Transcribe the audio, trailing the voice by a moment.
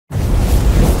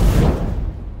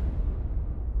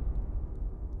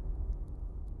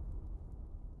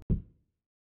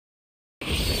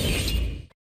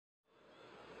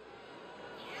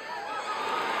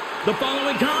The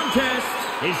following contest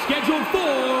is scheduled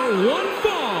for one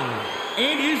fall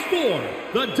and is for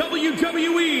the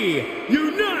WWE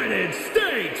United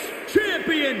States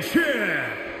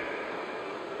Championship.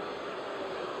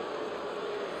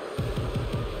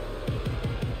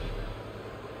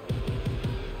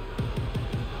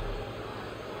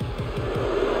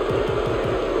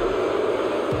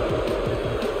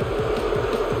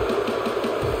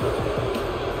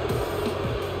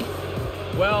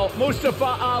 Well,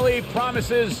 Mustafa Ali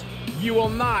promises you will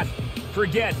not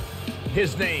forget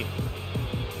his name.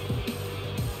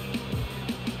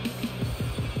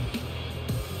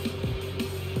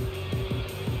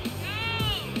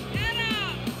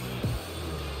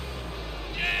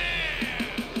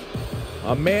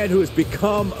 A man who has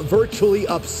become virtually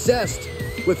obsessed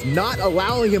with not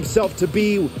allowing himself to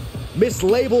be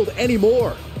mislabeled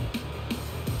anymore.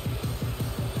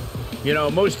 You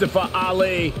know, Mustafa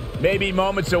Ali may be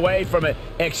moments away from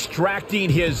extracting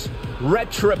his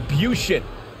retribution.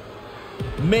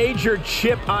 Major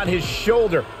chip on his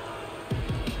shoulder.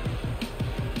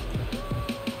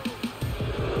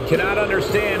 Cannot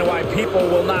understand why people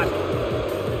will not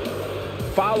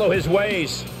follow his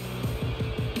ways.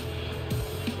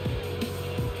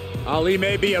 Ali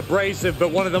may be abrasive,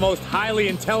 but one of the most highly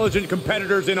intelligent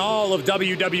competitors in all of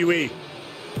WWE.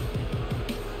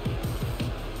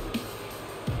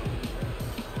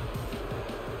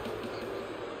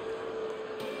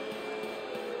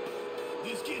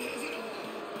 This kid has it all.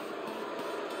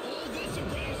 All this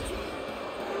and raised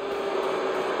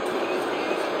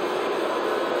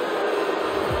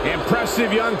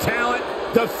Impressive young talent,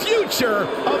 the future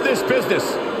of this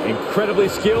business. Incredibly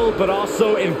skilled, but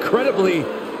also incredibly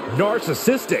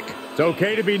narcissistic. It's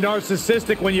okay to be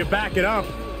narcissistic when you back it up.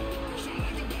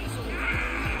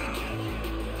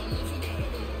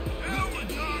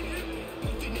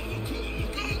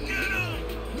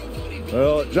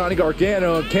 Well, Johnny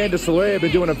Gargano and Candice LeRae have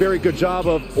been doing a very good job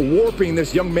of warping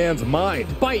this young man's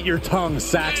mind. Bite your tongue,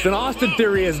 Saxton. Austin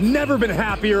Theory has never been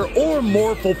happier or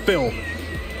more fulfilled.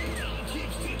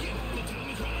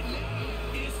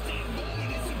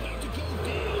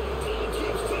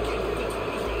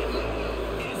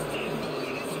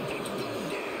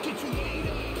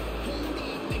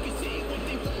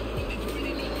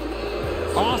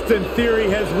 Austin Theory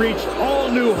has reached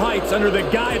all new heights under the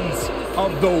guidance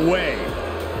of The Way.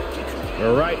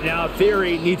 But right now,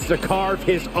 Theory needs to carve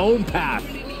his own path.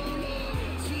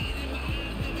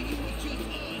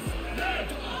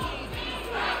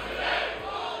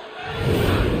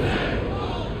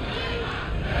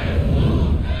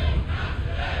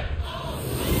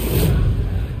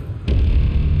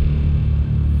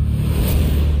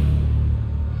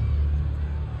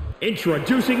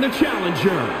 Introducing the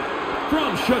challenger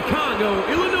from Chicago,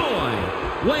 Illinois,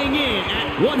 weighing in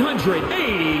at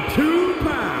 182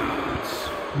 pounds,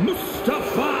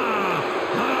 Mustafa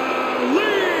Ali.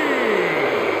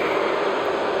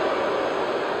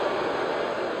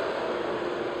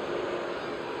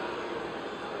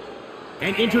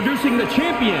 And introducing the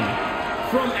champion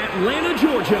from Atlanta,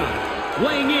 Georgia,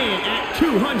 weighing in at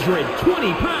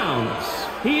 220 pounds.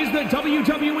 He is the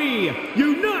WWE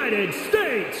United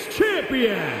States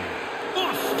Champion,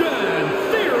 Austin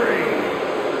Theory.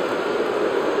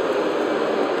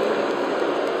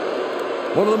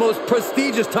 One of the most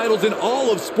prestigious titles in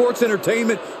all of sports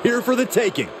entertainment here for the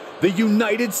taking, the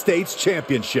United States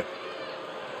Championship.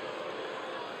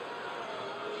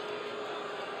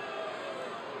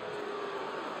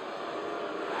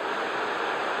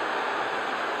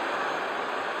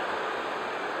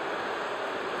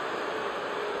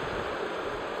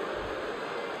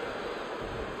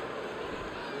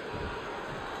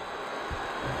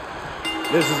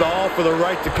 This is all for the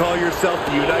right to call yourself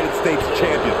the United States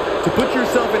Champion. To put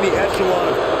yourself in the echelon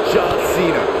of John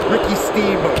Cena, Ricky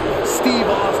Steamboat, Steve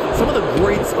Austin, some of the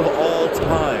greats of all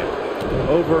time.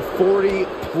 Over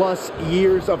 40-plus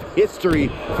years of history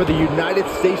for the United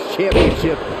States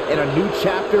Championship, and a new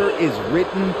chapter is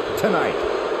written tonight.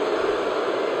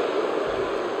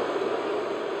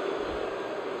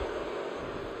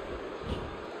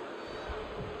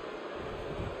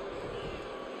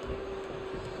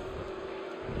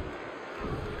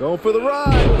 Going for the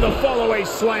ride. The follow-away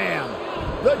slam.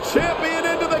 The champion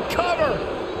into the cover.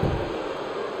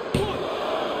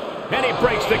 And he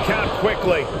breaks the count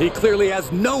quickly. He clearly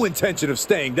has no intention of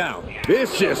staying down.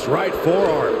 Vicious right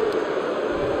forearm.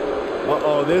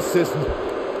 Uh-oh, this is...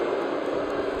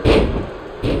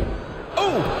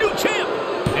 Oh, new champ.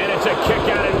 And it's a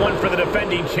kick out and one for the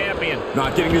defending champion.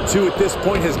 Not getting to two at this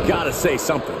point has got to say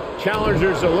something.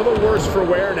 Challenger's a little worse for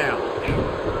wear now.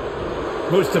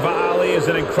 Mustafa Ali is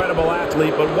an incredible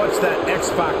athlete, but what's that X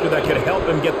factor that could help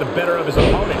him get the better of his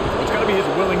opponent? It's got to be his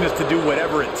willingness to do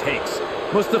whatever it takes.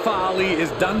 Mustafa Ali is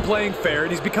done playing fair,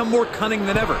 and he's become more cunning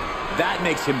than ever. That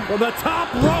makes him... From the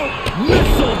top rope,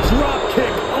 missile drop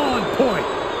kick on point.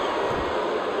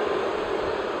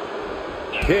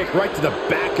 Kick right to the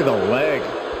back of the leg.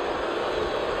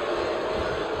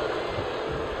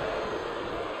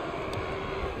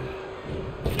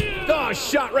 Oh,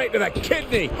 shot right to the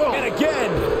kidney. Oh. And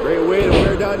again. Great way to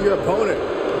wear down your opponent.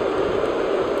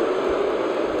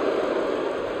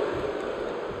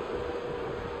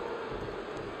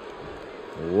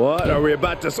 What are we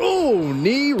about to... Oh,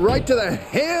 knee right to the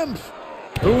hams.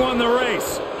 Who won the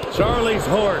race? Charlie's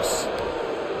horse.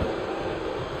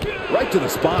 Right to the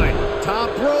spine. Top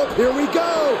rope, here we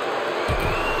go.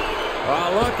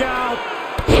 Oh, look out.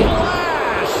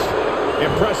 Splash!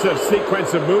 Impressive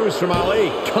sequence of moves from Ali.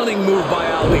 Cunning move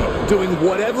by Ali, doing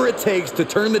whatever it takes to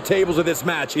turn the tables of this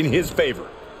match in his favor.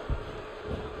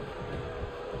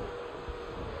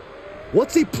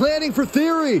 What's he planning for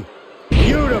Theory?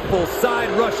 Beautiful side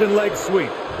Russian leg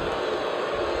sweep.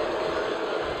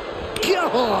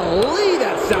 Golly,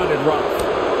 that sounded rough.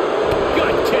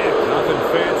 Good kick. Nothing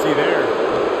fancy there.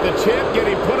 The champ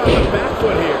getting put on the back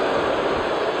foot here.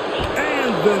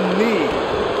 And the knee.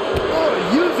 Oh,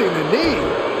 using the knee.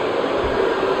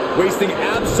 Wasting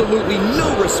absolutely no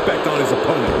respect on his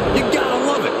opponent. You gotta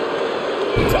love it.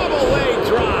 Double leg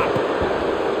drop.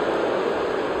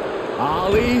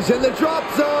 Ali's in the drop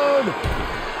zone.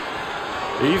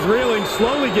 He's reeling,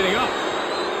 slowly getting up.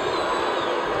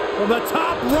 From the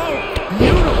top rope,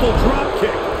 beautiful drop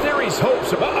kick. Theory's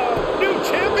hopes. Uh-oh, new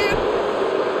champion.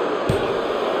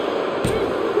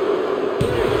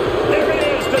 There it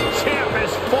is, the champ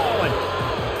has fallen.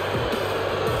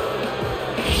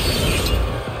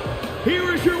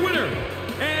 Here is your winner,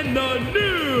 and the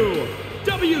new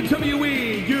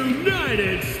WWE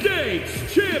United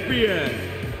States Champion,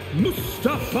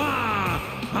 Mustafa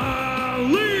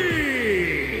Ali.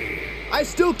 I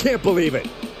still can't believe it.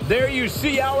 There you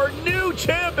see our new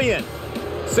champion.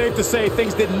 Safe to say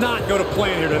things did not go to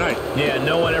plan here tonight. Yeah,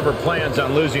 no one ever plans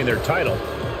on losing their title.